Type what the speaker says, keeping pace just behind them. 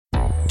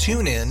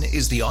TuneIn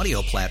is the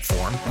audio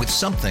platform with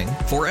something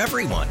for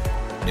everyone.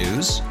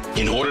 News.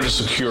 In order to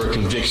secure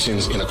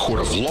convictions in a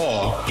court of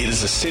law, it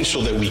is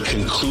essential that we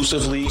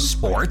conclusively.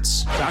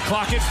 Sports. Shot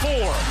clock at 4.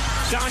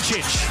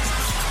 Doncic.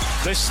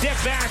 The step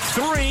back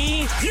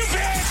 3. You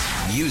bet.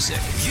 Music.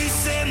 You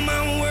set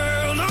my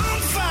world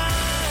on fire.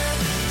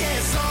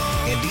 Yes,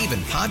 and even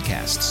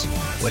podcasts.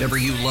 Whatever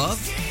you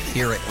love,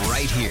 hear it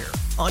right here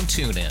on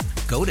TuneIn.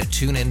 Go to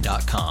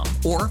TuneIn.com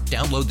or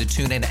download the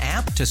TuneIn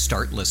app to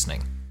start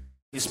listening.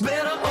 It's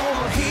better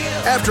over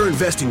here. After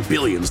investing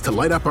billions to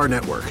light up our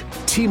network,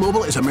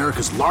 T-Mobile is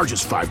America's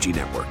largest 5G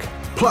network.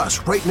 Plus,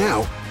 right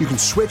now, you can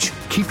switch,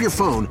 keep your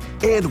phone,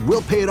 and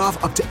we'll pay it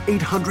off up to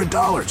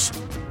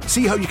 $800.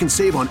 See how you can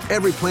save on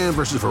every plan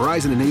versus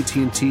Verizon and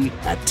AT&T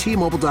at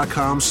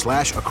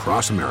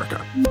T-Mobile.com/across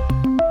America.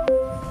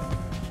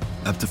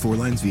 Up to 4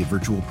 lines via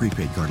virtual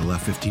prepaid card. Allow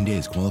 15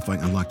 days. Qualifying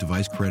unlocked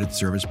device credit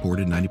service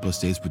ported 90+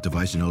 states with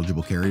device and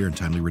eligible carrier and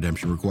timely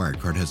redemption required.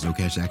 Card has no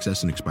cash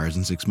access and expires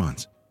in 6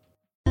 months.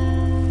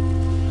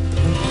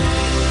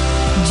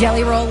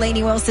 Jelly Roll,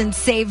 Lainey Wilson,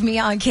 save me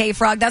on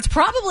K-Frog. That's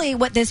probably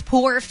what this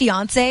poor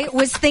fiance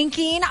was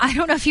thinking. I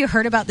don't know if you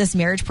heard about this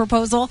marriage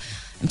proposal.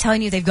 I'm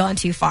telling you, they've gone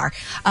too far.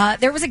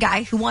 There was a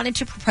guy who wanted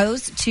to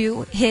propose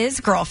to his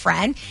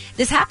girlfriend.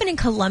 This happened in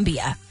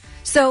Colombia.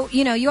 So,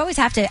 you know, you always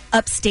have to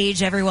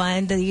upstage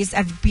everyone. These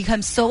have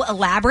become so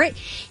elaborate.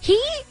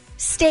 He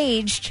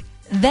staged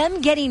them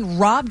getting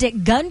robbed at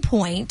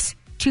gunpoint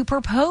to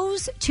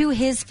propose to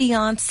his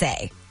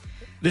fiance.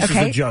 This is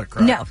a joke,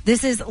 right? No,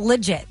 this is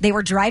legit. They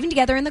were driving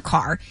together in the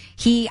car.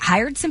 He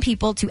hired some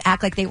people to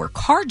act like they were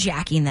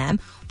carjacking them,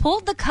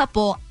 pulled the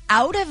couple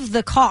out of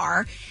the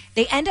car.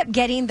 They end up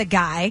getting the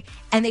guy,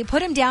 and they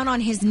put him down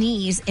on his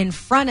knees in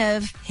front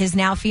of his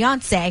now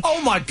fiance. Oh,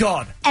 my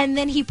God. And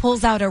then he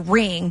pulls out a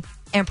ring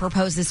and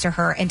proposes to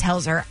her and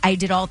tells her, I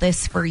did all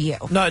this for you.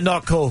 No,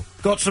 not cool.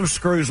 Got some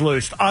screws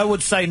loosed. I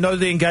would say no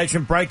the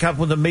engagement, break up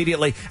with them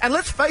immediately. And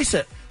let's face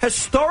it,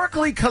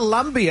 historically,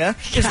 Colombia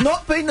has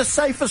not been the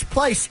safest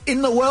place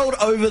in the world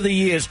over the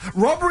years.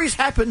 Robberies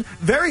happen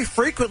very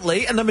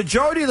frequently, and the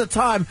majority of the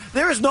time,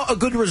 there is not a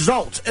good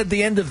result at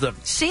the end of them.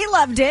 She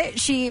loved it.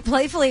 She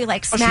playfully,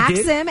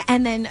 smacks him,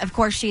 and then, of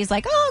course, she's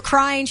like,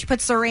 crying. She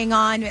puts the ring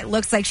on. It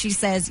looks like she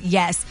says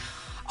yes.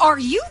 Are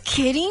you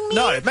kidding me?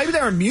 No, maybe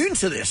they're immune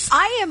to this.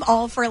 I am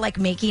all for,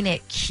 making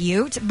it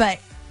cute, but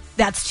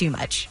that's too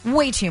much.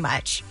 Way too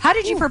much. How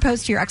did you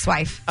propose to your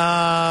ex-wife?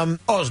 It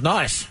was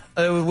nice.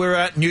 We were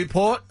at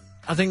Newport.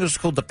 I think it was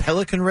called the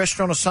Pelican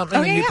Restaurant or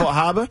something in Newport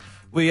Harbor.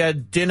 We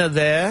had dinner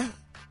there.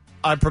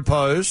 I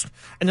proposed.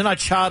 And then I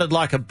chartered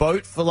a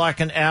boat for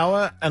an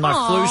hour, and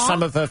I flew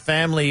some of her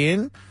family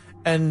in,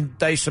 and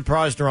they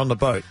surprised her on the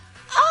boat.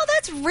 Oh,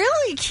 that's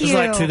really cute.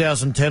 It was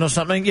 2010 or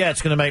something. Yeah,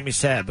 it's going to make me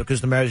sad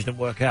because the marriage didn't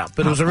work out.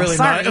 But it was a really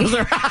nice.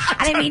 nice.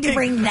 I didn't mean to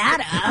bring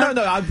that up.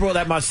 No, I brought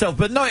that myself.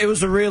 But no, it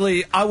was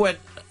I went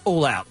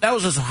all out. That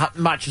was as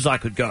much as I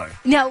could go.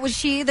 Now, was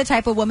she the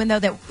type of woman, though,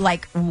 that,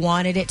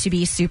 wanted it to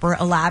be super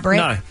elaborate?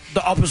 No,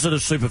 the opposite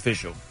of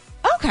superficial.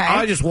 Okay.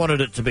 I just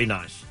wanted it to be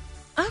nice.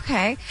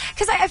 Okay.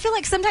 Because I feel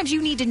like sometimes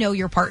you need to know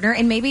your partner,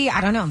 and maybe,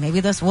 I don't know, maybe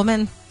this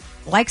woman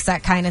likes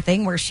that kind of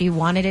thing where she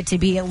wanted it to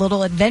be a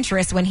little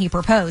adventurous when he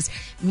proposed.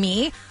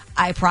 Me,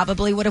 I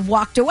probably would have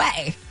walked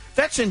away.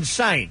 That's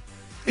insane.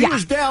 He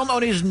was down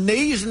on his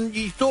knees and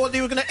you thought they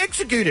were going to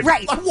execute him.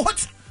 Right.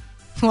 What?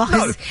 Well,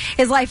 No.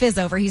 his life is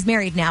over. He's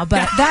married now,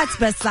 but that's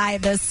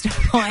beside this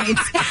point.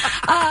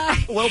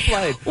 Well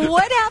played.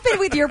 What happened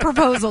with your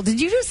proposal? Did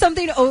you do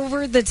something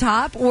over the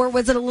top, or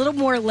was it a little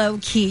more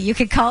low-key? You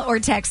could call or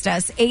text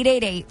us,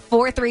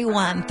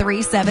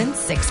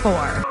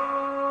 888-431-3764.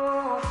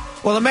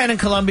 Well, a man in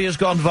Colombia has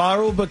gone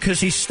viral because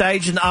he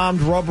staged an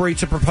armed robbery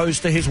to propose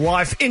to his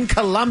wife in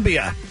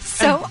Colombia.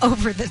 So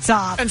over the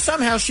top. And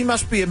somehow she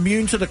must be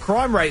immune to the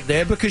crime rate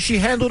there because she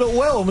handled it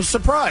well and was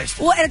surprised.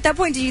 Well, at that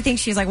point, do you think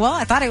she's like, well,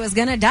 I thought I was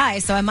going to die,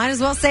 so I might as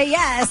well say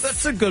yes?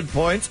 That's a good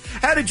point.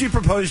 How did you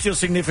propose to your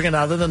significant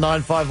other? The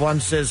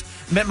 951 says,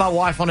 met my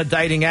wife on a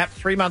dating app.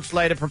 3 months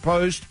later,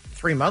 proposed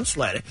 3 months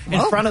later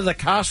in front of the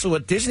castle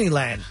at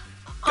Disneyland.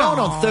 Going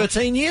on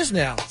 13 years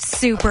now.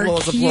 Super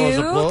cute.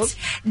 Applause.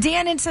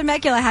 Dan in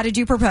Temecula, how did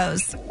you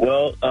propose?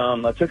 Well,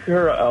 I took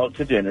her out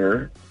to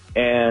dinner,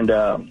 and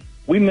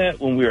we met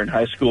when we were in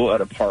high school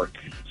at a park.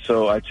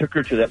 So I took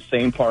her to that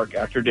same park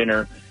after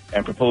dinner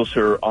and proposed to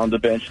her on the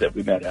bench that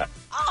we met at.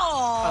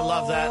 Oh, I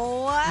love that.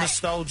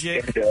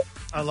 Nostalgic. Yeah.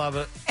 I love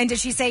it. And did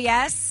she say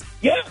yes?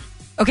 Yeah.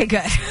 Okay,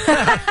 good.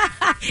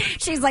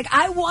 She's like,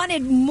 I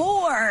wanted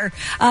more.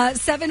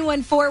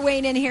 714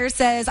 Wayne in here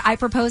says, I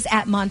proposed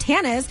at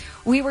Montana's.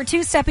 We were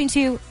two-stepping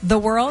to The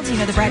World. You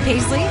know the Brad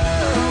Paisley?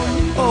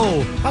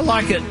 Oh, I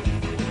like it.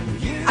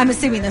 I'm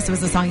assuming this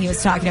was the song he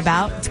was talking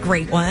about. It's a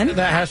great one.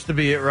 That has to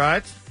be it,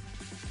 right?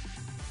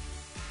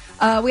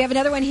 We have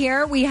another one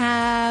here. We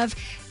have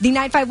the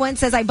 951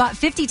 says, I bought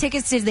 50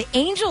 tickets to the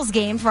Angels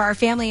game for our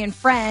family and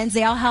friends.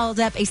 They all held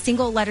up a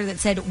single letter that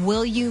said,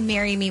 will you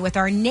marry me, with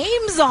our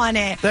names on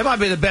it. That might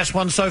be the best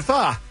one so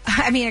far.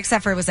 I mean,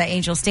 except for it was at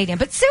Angel Stadium,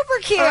 but super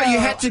cute. Oh, you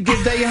had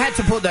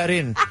to put that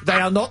in. They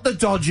are not the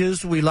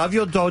Dodgers. We love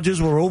your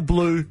Dodgers. We're all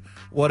blue.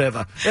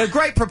 Whatever. A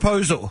great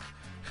proposal.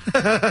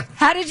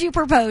 How did you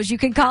propose? You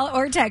can call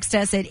or text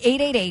us at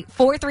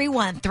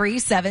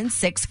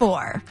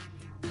 888-431-3764.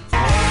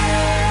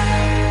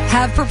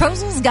 Have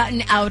proposals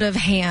gotten out of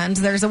hand?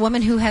 There's a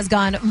woman who has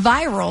gone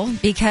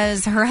viral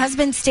because her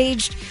husband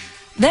staged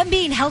them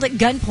being held at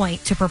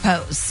gunpoint to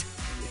propose.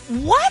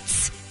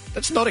 What?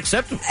 That's not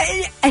acceptable.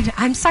 And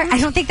I'm sorry, I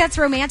don't think that's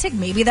romantic.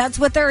 Maybe that's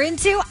what they're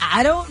into.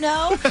 I don't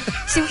know.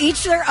 To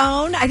each their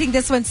own. I think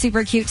this one's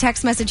super cute.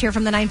 Text message here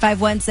from the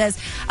 951 says,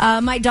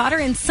 my daughter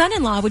and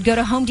son-in-law would go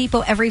to Home Depot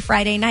every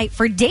Friday night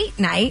for date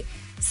night.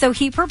 So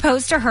he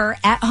proposed to her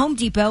at Home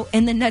Depot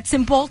in the nuts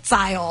and bolts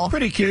aisle.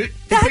 Pretty cute.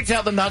 He picked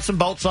out the nuts and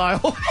bolts aisle.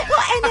 Well,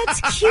 and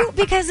it's cute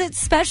because it's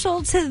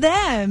special to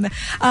them.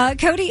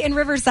 Cody in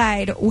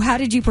Riverside, how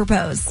did you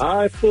propose?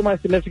 I flew my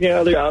significant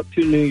other out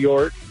to New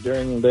York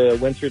during the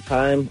winter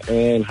time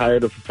and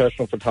hired a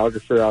professional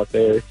photographer out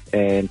there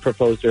and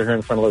proposed to her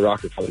in front of the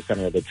Rockefeller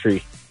Center of the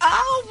tree.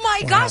 Oh,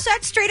 my gosh,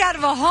 that's straight out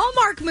of a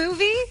Hallmark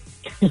movie.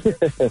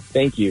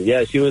 Thank you.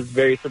 Yeah, she was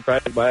very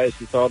surprised by it.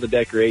 She saw the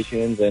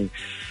decorations and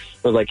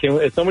was like,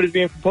 if somebody's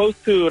being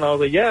proposed to? And I was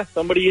like, yeah,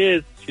 somebody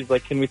is. She's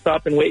like, can we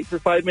stop and wait for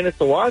 5 minutes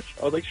to watch?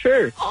 I was like,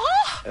 sure.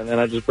 Oh. And then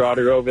I just brought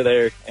her over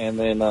there. And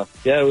then, it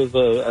was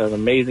an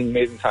amazing,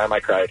 amazing time.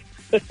 I cried.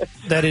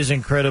 That is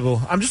incredible.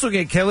 I'm just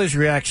looking at Kelly's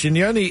reaction.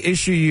 The only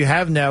issue you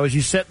have now is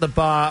you set the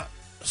bar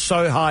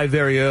so high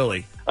very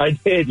early. I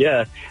did,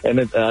 yeah. And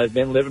I've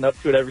been living up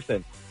to it ever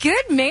since.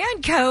 Good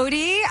man,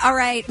 Cody. All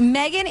right,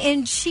 Megan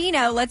in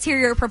Chino, let's hear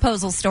your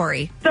proposal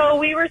story. So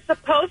we were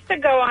supposed to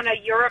go on a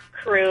Europe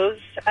cruise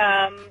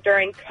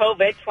during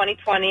COVID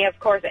 2020. Of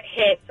course, it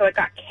hit, so it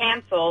got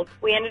canceled.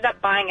 We ended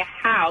up buying a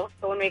house.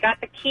 So when we got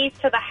the keys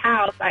to the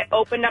house, I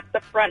opened up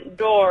the front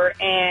door,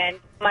 and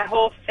my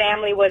whole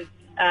family was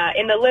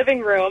in the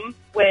living room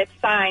with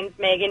signs,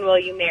 Megan, will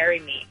you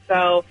marry me?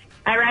 So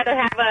I'd rather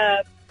have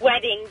a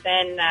wedding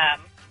than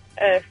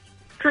a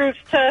cruise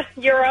to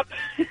Europe.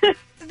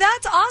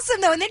 That's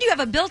awesome, though. And then you have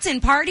a built-in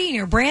party in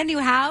your brand new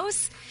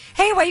house.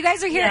 Hey, while you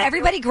guys are here,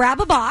 everybody grab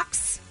a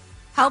box.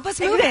 Help us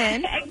move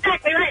in.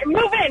 Exactly right.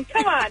 Move in.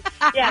 Come on.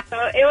 Yeah, so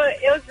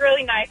it was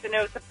really nice, and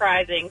it was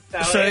surprising.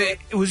 So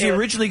was he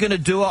originally going to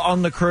do it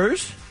on the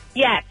cruise?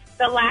 Yes.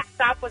 The last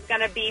stop was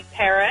going to be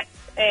Paris,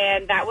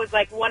 and that was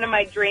like one of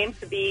my dreams,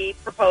 to be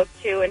proposed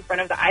to in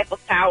front of the Eiffel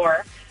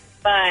Tower.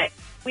 But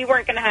we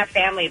weren't going to have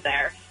family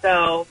there.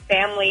 So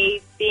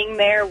family being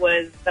there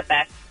was the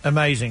best.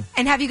 Amazing.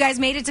 And have you guys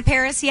made it to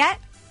Paris yet?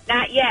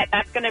 Not yet.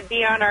 That's going to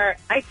be on our,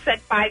 I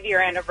said, 5-year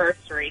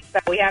anniversary. So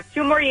we have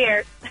 2 more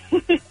years.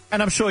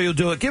 And I'm sure you'll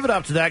do it. Give it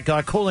up to that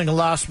guy, calling a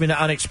last-minute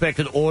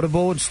unexpected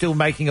audible and still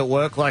making it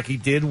work like he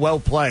did. Well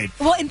played.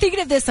 Well, and thinking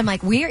of this, I'm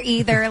like, we're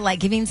either like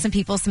giving some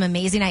people some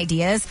amazing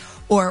ideas,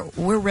 or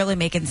we're really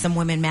making some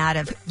women mad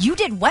of, you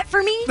did what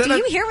for me? Do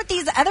you hear what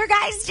these other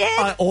guys did?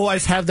 I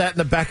always have that in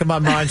the back of my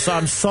mind, so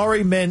I'm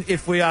sorry, men,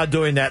 if we are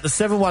doing that. The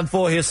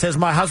 714 here says,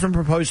 my husband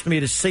proposed to me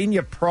at a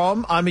senior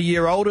prom. I'm a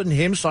year older than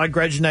him, so I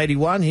graduated in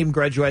 81. Him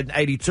graduated in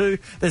 82.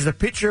 There's a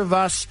picture of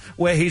us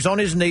where he's on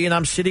his knee and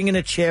I'm sitting in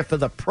a chair for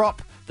the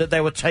prop that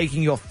they were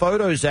taking your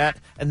photos at,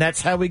 and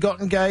that's how we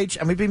got engaged,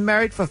 and we've been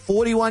married for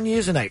 41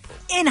 years in April.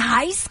 In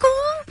high school?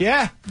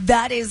 Yeah.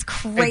 That is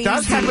crazy. It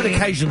does happen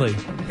occasionally.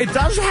 It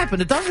does happen.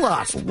 It does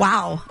last.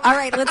 Wow. All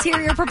right, let's hear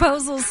your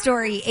proposal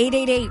story.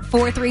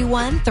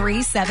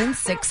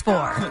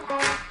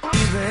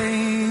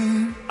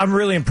 888-431-3764. I'm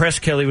really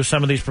impressed, Kelly, with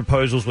some of these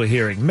proposals we're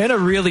hearing. Men are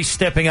really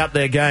stepping up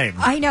their game.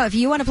 I know. If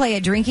you want to play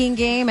a drinking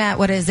game at,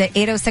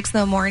 8:06 in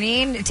the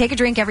morning, take a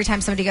drink every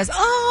time somebody goes,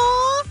 oh,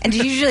 and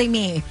it's usually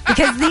me.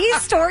 Because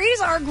these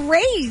stories are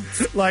great.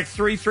 Like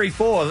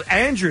 334.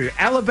 Andrew,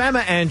 Alabama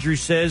Andrew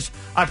says,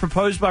 I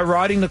proposed by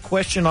writing the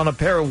question on a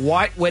pair of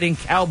white wedding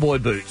cowboy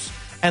boots.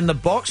 And the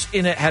box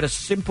in it had a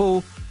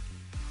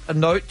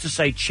note to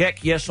say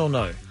check yes or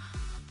no.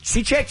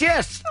 She checked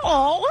yes.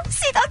 Oh,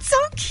 see, that's so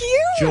cute.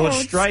 George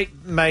Strait,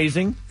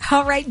 amazing.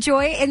 All right,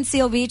 Joy in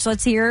Seal Beach,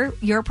 let's hear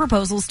your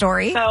proposal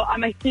story. So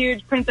I'm a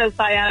huge Princess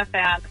Diana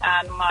fan,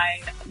 and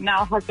my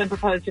now husband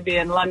proposed to be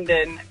in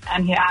London,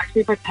 and he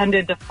actually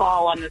pretended to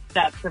fall on the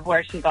steps of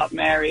where she got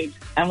married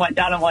and went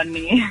down on one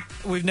knee.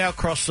 We've now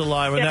crossed the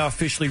line. We're now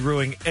officially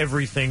ruining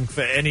everything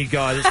for any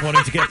guy that's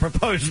wanting to get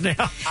proposed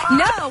now.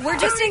 No, we're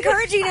just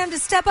encouraging them to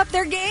step up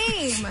their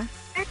game.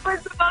 It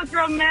was the most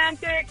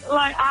romantic,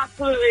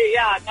 absolutely,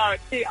 yeah. No,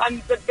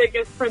 I'm the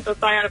biggest Princess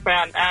Diana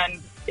fan,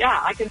 and yeah,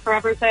 I can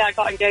forever say I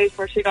got engaged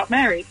where she got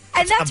married.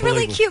 And that's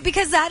really cute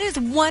because that is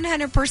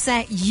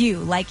 100% you.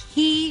 Like,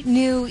 he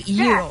knew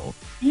you.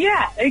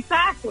 Yeah,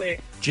 exactly.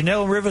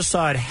 Janelle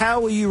Riverside, how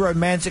were you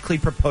romantically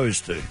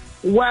proposed to?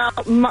 Well,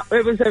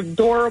 it was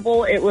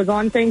adorable. It was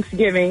on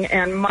Thanksgiving,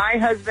 and my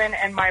husband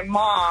and my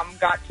mom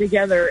got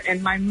together,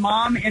 and my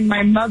mom and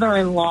my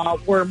mother-in-law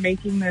were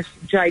making this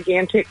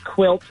gigantic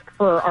quilt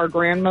for our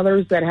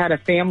grandmothers that had a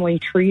family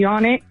tree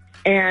on it.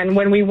 And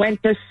when we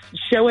went to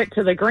show it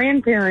to the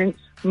grandparents,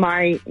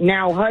 my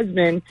now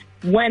husband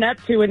went up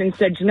to it and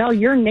said, Janelle,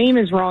 your name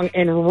is wrong,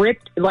 and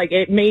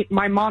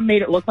my mom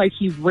made it look like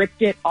he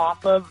ripped it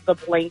off of the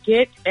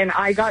blanket. And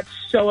I got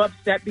so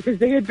upset because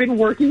they had been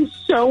working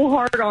so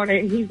hard on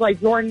it. And he's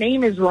like, your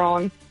name is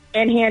wrong,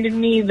 and handed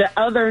me the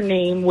other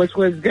name, which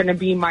was going to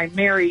be my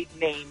married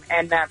name.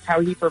 And that's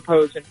how he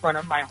proposed in front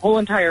of my whole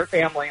entire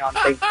family on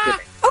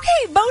Thanksgiving.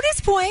 Okay,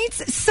 bonus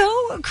points.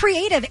 So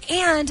creative.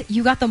 And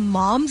you got the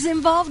moms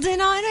involved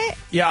in on it?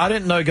 Yeah, I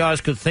didn't know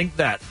guys could think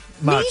that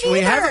much. Me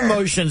We neither. have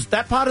emotions.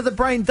 That part of the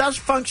brain does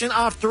function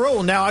after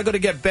all. Now I got to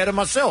get better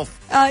myself.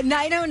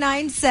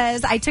 909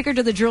 says, I took her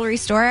to the jewelry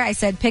store. I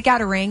said, pick out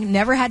a ring.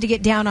 Never had to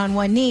get down on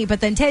one knee. But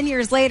then 10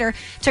 years later,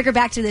 took her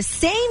back to the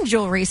same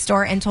jewelry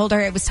store and told her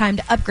it was time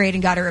to upgrade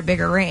and got her a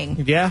bigger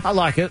ring. Yeah, I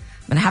like it.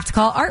 I'm going to have to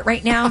call Art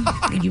right now.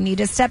 You need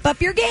to step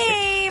up your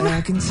game. I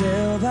can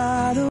tell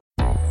by the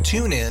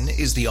TuneIn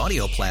is the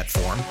audio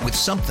platform with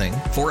something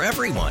for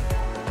everyone.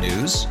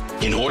 News.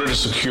 In order to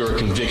secure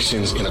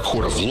convictions in a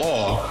court of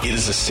law, it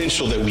is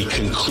essential that we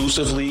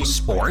conclusively.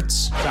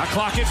 Sports. shot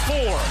clock at 4.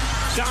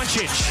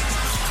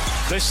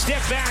 Doncic. The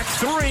step back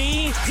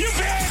 3. You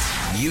bet.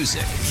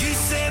 Music. You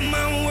set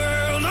my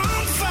world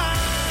on fire.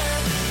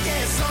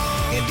 Yes,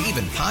 And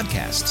even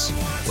podcasts.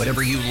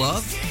 Whatever you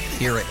love,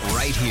 hear it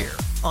right here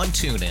on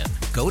TuneIn.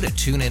 Go to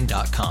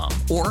TuneIn.com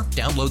or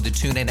download the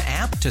TuneIn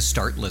app to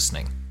start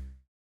listening.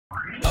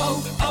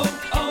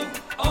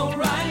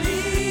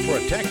 O'Reilly.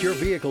 Protect your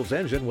vehicle's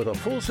engine with a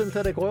full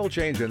synthetic oil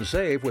change and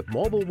save with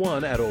Mobile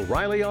One at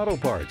O'Reilly Auto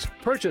Parts.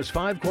 Purchase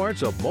 5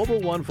 quarts of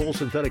Mobile One full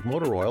synthetic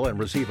motor oil and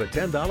receive a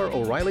 $10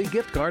 O'Reilly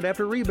gift card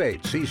after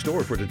rebate. See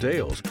store for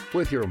details.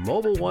 With your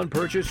Mobile One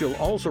purchase, you'll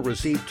also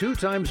receive 2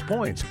 times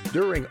points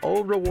during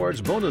O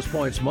Rewards Bonus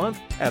Points Month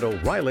at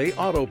O'Reilly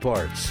Auto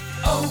Parts.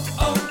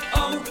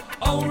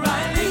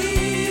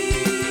 O'Reilly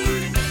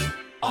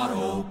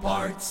Auto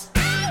Parts.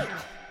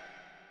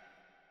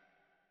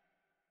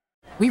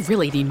 We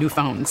really need new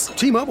phones.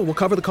 T-Mobile will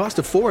cover the cost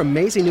of 4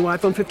 amazing new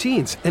iPhone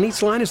 15s, and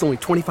each line is only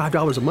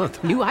 $25 a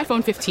month. New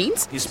iPhone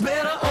 15s? It's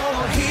better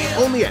over here.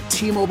 Only at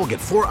T-Mobile, get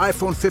 4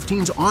 iPhone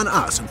 15s on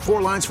us and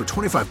 4 lines for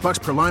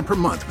 $25 per line per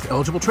month with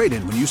eligible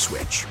trade-in when you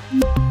switch.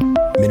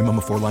 Minimum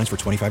of 4 lines for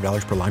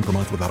 $25 per line per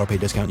month with autopay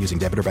discount using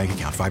debit or bank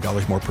account.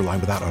 $5 more per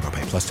line without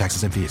autopay, plus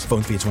taxes and fees.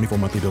 Phone fee at 24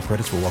 monthly bill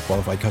credits for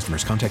well-qualified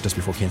customers. Contact us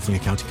before canceling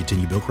account to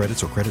continue bill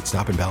credits or credit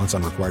stop and balance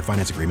on required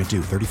finance agreement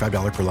due.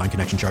 $35 per line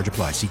connection charge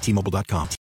applies. See T-Mobile.com.